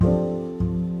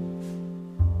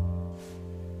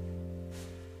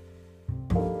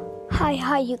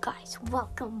Hi you guys,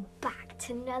 welcome back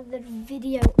to another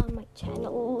video on my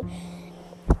channel.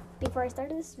 Before I start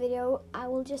this video, I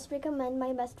will just recommend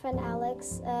my best friend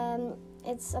Alex.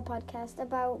 It's a podcast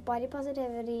about body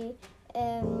positivity.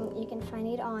 You can find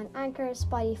it on Anchor,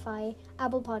 Spotify,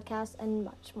 Apple Podcasts, and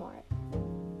much more.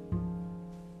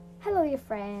 Hello you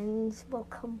friends,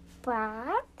 welcome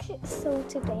back. So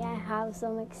today I have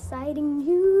some exciting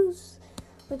news,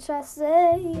 which I'm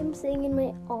saying in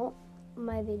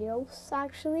my videos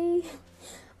actually.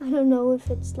 I don't know if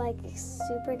it's like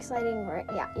super exciting or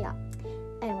yeah.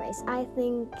 Anyways, I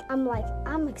think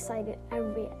I'm excited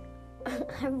every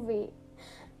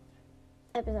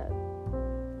episode.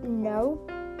 No.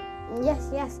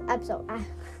 Yes, episode. I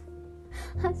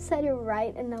said it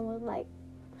right and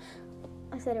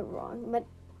I said it wrong, but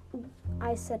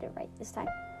I said it right this time.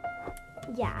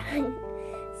 Yeah.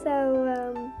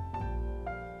 So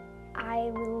I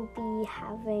will be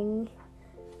having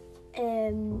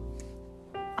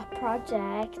a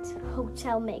project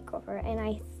hotel makeover, and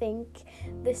I think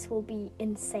this will be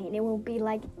insane. It will be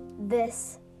like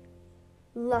this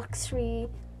luxury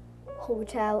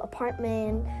hotel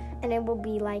apartment, and it will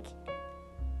be like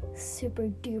super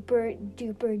duper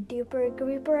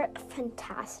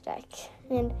fantastic,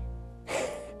 and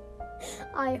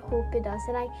I hope it does.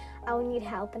 And I will need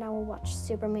help, and I will watch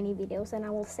super many videos, and I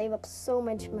will save up so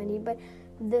much money. But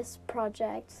this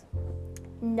project,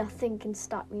 nothing can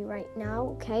stop me right now,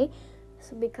 okay?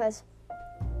 So because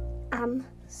I'm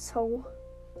so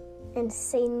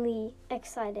insanely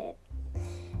excited,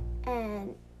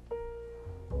 and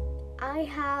I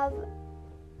have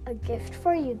a gift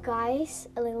for you guys,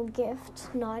 a little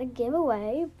gift, not a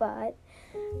giveaway, but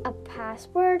a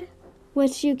password,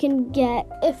 which you can get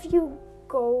if you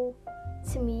go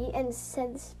to me and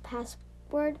send this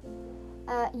password.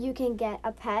 You can get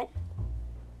a pet,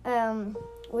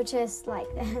 which is like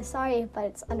sorry, but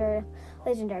it's under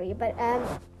legendary. But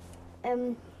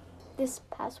this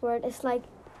password is like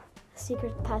a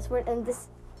secret password, and this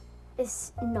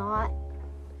is not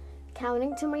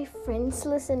counting to my friends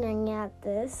listening at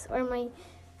this, or my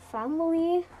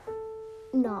family,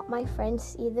 not my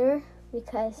friends either,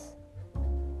 because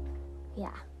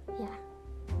yeah,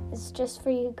 it's just for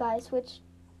you guys which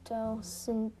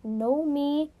doesn't know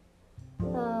me.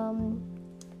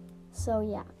 So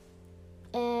yeah,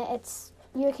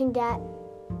 you can get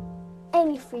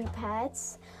any free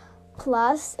pets.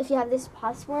 Plus, if you have this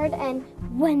password, and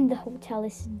when the hotel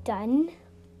is done,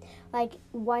 like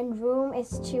one room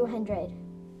is 200,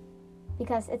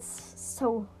 because it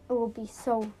will be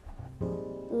so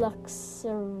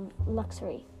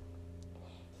luxury.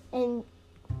 And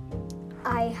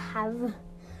I have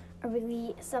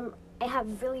really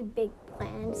big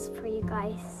plans for you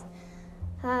guys,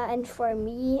 and for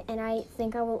me, and I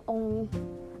think I will own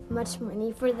much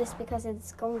money for this, because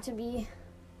it's going to be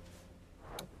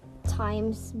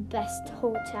Time's best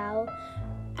hotel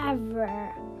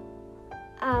ever.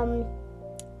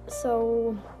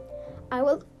 So I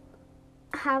will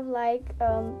have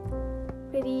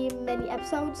pretty many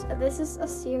episodes. This is a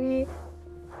series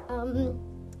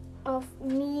of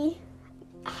me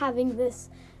having this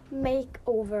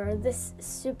makeover, this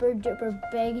super duper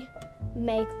big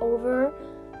makeover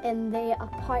in the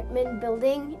apartment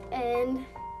building, and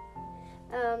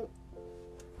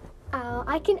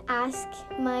I can ask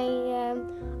my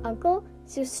uncle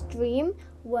to stream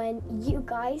when you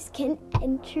guys can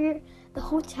enter the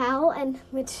hotel, and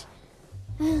which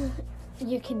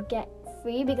you can get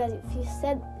free, because if you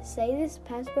say this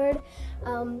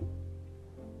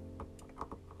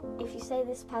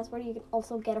password, you can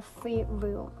also get a free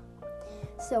room.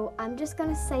 So I'm just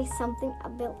gonna say something a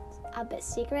bit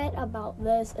secret about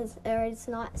this, it's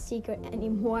not secret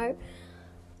anymore.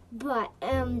 But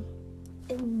in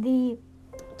the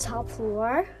top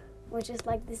floor, which is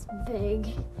like this big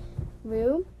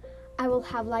room, I will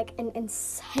have like an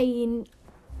insane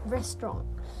restaurant,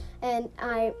 and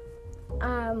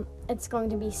it's going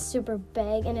to be super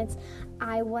big, and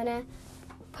I wanna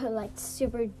put like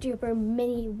super duper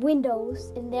many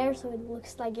windows in there, so it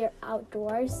looks like you're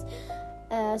outdoors.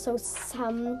 So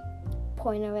some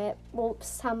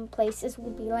places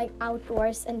will be like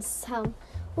outdoors, and some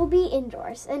will be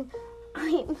indoors, and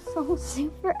I am so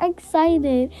super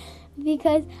excited,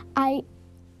 because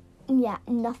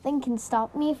nothing can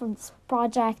stop me from this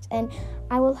project, and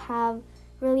I will have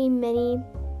really many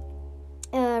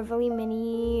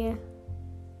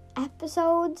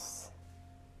episodes,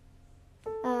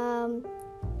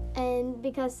 and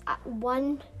because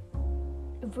one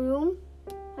room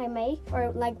I make,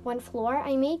 or like one floor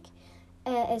I make,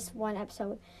 is one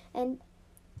episode, and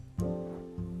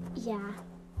yeah,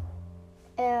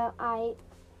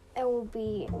 it will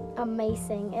be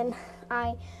amazing. And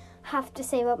I have to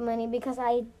save up money because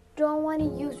I don't want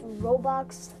to use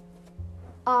Robux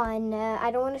on.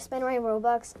 I don't want to spend my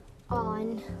Robux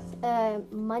on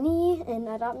money and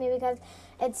Adopt Me because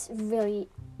it's really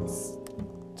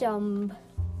dumb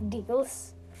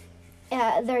deals.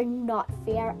 They're not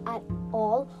fair at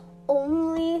all.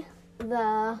 Only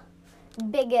the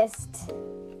biggest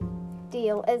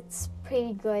deal. It's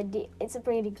pretty good. It's a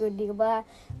pretty good deal, but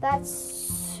that's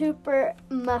super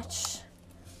much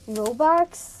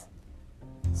Robux.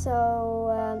 So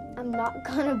I'm not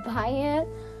gonna buy it.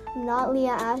 I'm not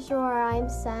Leah Asher or I'm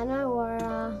Santa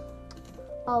or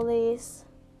all these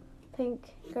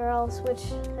pink girls, which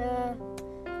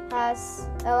has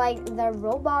like the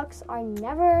Robux are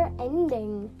never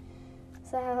ending.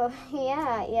 So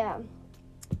yeah.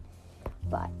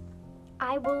 But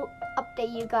I will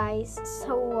update you guys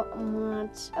so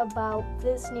much about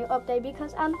this new update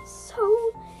because I'm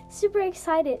so super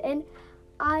excited. And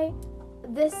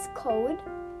this code,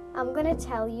 I'm gonna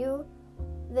tell you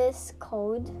this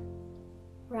code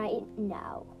right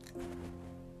now.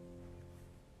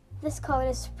 This code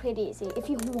is pretty easy. If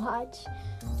you watch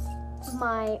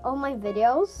all my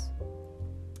videos,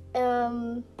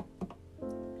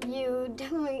 you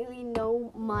definitely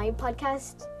know my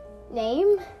podcast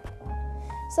name.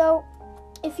 So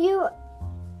if you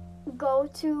go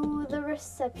to the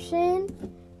reception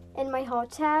in my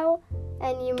hotel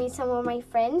and you meet some of my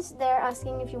friends, they're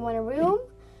asking if you want a room,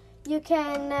 you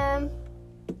can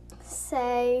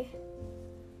say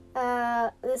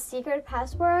the secret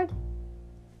password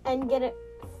and get a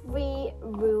free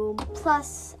room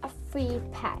plus a free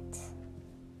pet.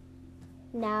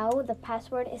 Now the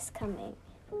password is coming.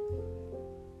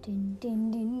 Din,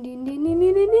 din, din, din, din, din,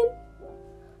 din, din.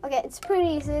 Okay, it's pretty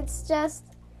easy. It's just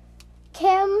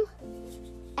Kim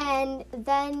and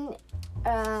then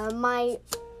my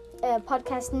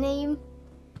podcast name.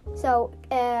 So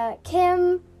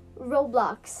Kim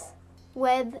Roblox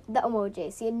with the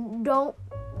emojis. You don't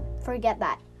forget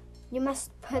that. You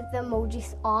must put the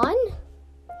emojis on,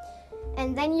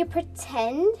 and then you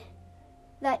pretend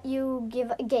that you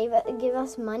give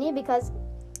us money, because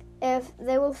if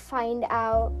they will find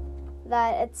out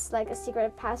that it's like a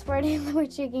secret password in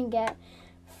which you can get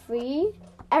free,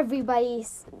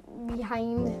 everybody's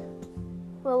behind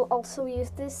will also use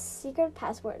this secret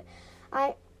password.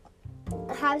 I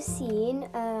have seen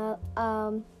a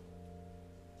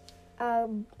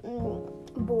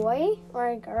boy or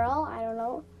a girl, I don't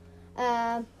know,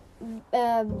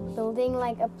 building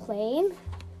like a plane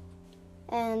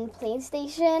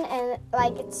station, and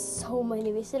like it's so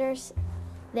many visitors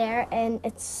there, and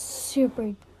it's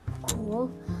super cool.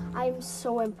 I'm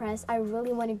so impressed. I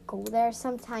really want to go there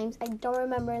sometimes. I don't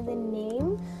remember the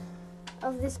name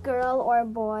of this girl or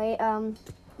boy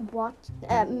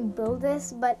build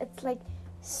this, but it's like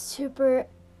super.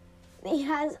 It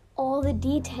has all the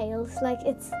details. Like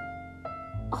it's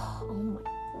oh my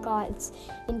god, it's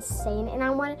insane. And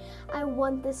I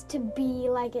want this to be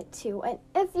like it too. And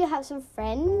if you have some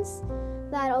friends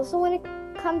that also want to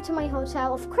come to my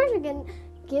hotel, of course you can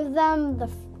give them the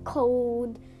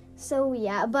code. So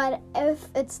yeah, but if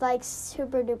it's like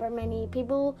super duper many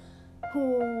people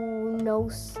who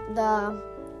knows the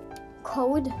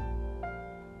code,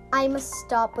 I must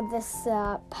stop with this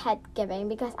pet giving,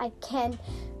 because I can't,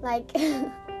 like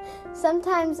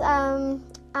sometimes I'm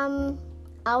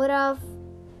out of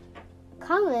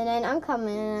common and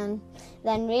uncommon and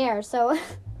then rare, so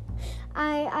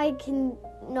I can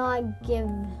not give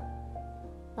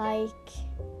like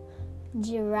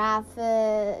giraffes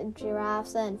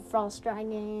and frost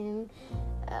dragon.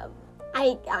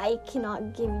 I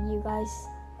cannot give you guys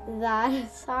that.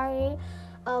 Sorry.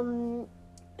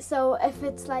 So if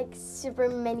it's like super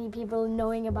many people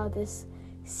knowing about this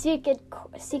secret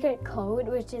code,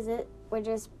 which it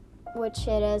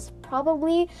is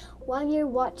probably while you're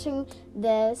watching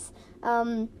this,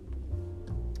 yeah,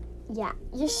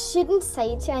 you shouldn't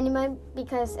say it to anyone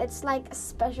because it's like a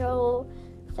special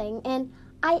thing. And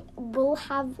I will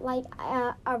have like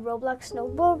a Roblox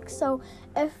notebook, so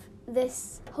if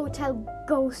this hotel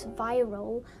goes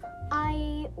viral,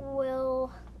 I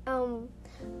will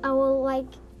like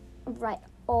write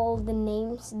all the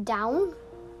names down,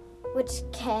 which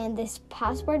can this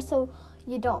password, so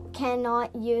you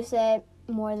cannot use it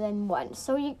more than once,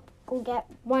 so you will get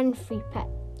one free pet.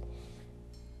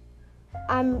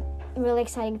 I'm really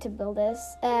excited to build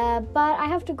this, but I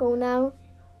have to go now,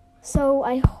 so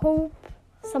I hope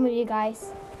some of you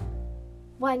guys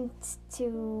want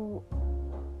to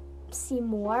see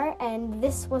more. And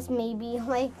this was maybe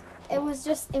like, it was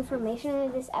just information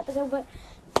in this episode, but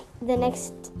the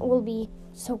next will be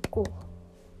so cool.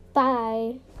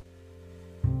 Bye.